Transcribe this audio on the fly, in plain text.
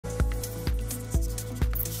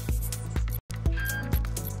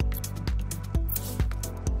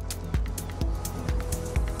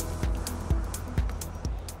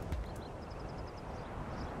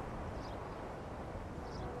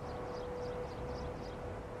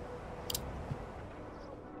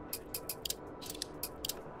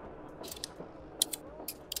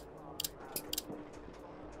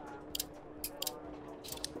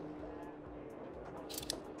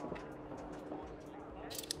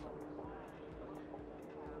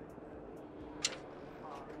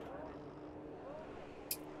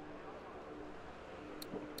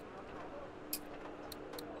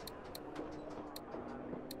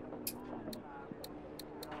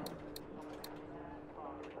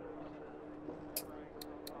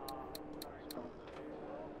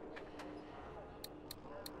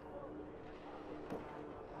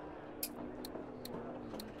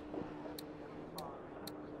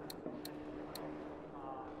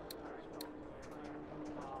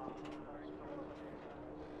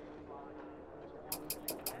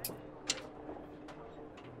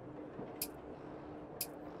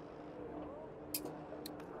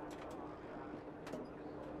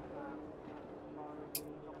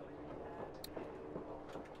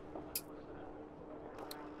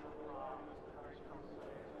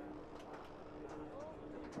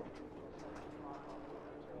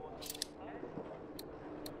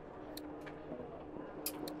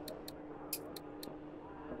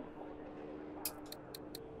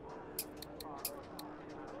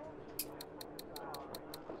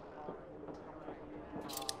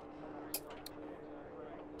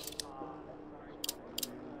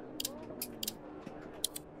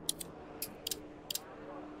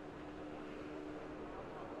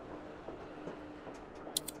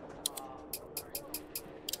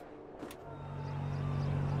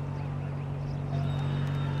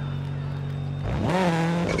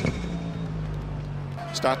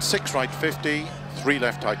Start 6 right 50, 3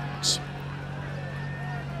 left tightens.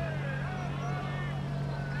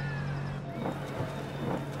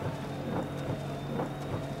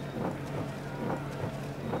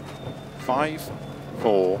 Five,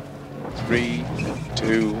 4, 3,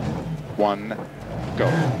 2, 1, go.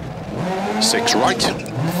 6 right,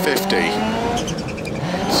 50.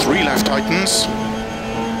 3 left tightens.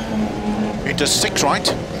 Into 6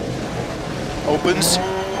 right. Opens.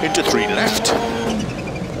 Into 3 left.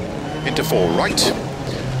 Into 4 right.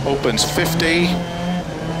 Opens 50.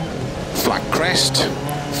 Flat crest.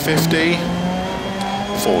 50.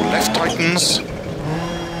 4 left tightens.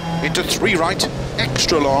 Into 3 right.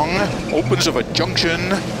 Extra long. Opens of a junction.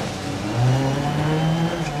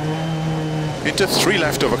 Into 3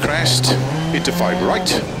 left over crest. Into 5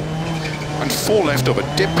 right. And 4 left over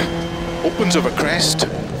dip. Opens over crest.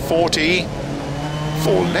 40.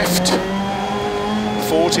 4 left.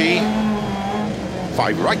 40.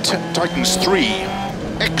 5 right. Tightens 3.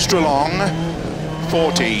 Extra long.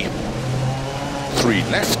 40. 3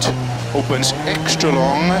 left. Opens extra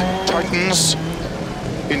long. Tightens.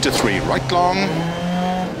 Into 3 right long.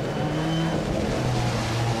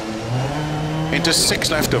 Into 6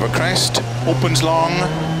 left over crest. Opens long.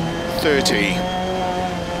 30.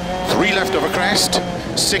 3 left over crest.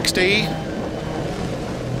 60.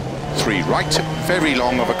 3 right. Very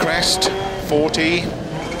long over crest. 40.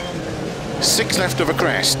 6 left over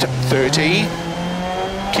crest. 30.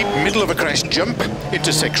 Keep middle of a crest jump.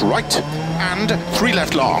 Into 6 right. And 3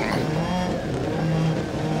 left long.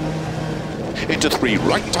 Into 3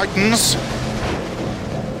 right tightens.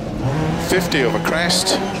 50 over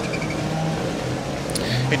crest.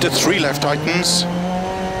 Into 3 left tightens.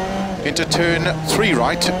 Into turn 3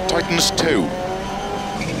 right, tightens 2.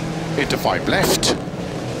 Into 5 left.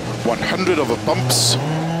 100 over bumps.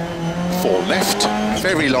 4 left,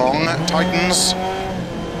 very long, tightens.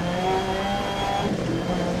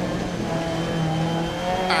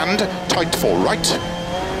 And tight 4 right.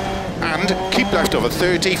 And keep left over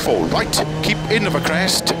 30, 4 right. Keep in over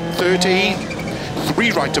crest, 30.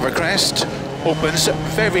 3 right over crest. Opens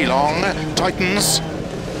very long, tightens.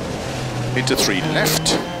 Into 3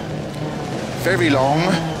 left. Very long,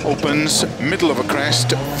 opens, middle of a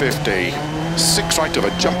crest, 50. 6 right of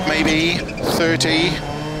a jump maybe, 30.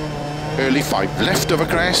 Early 5 left of a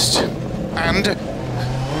crest. And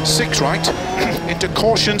 6 right, into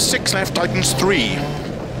caution, 6 left, tightens 3.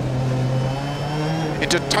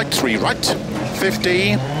 Into tight 3 right,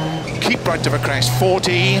 50. Keep right of a crest,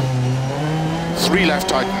 40. 3 left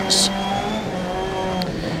tightens.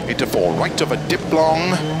 Into 4 right of a dip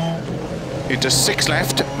long. Into 6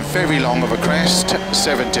 left, very long of a crest,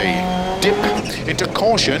 70. Dip, into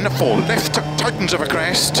caution, 4 left, tightens of a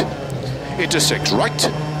crest. Into 6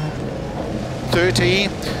 right, 30.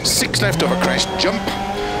 6 left of a crest, jump.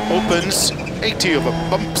 Opens, 80 over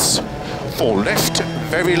bumps. 4 left,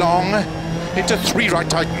 very long. Into 3 right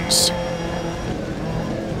tightens.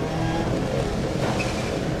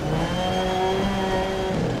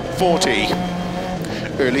 40.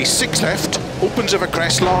 Early 6 left, opens of a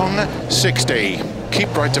crest long, 60.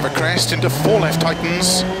 Keep right of a crest, into 4 left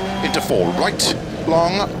tightens, into 4 right,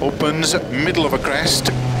 long, opens, middle of a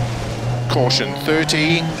crest, caution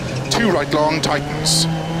 30, 2 right long, tightens.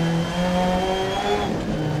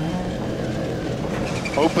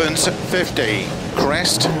 Opens 50,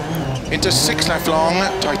 crest, into 6 left long,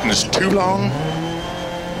 tightens 2 long,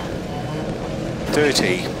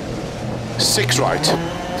 30, 6 right,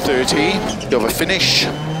 30, over finish,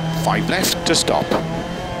 5 left to stop.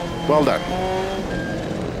 Well done.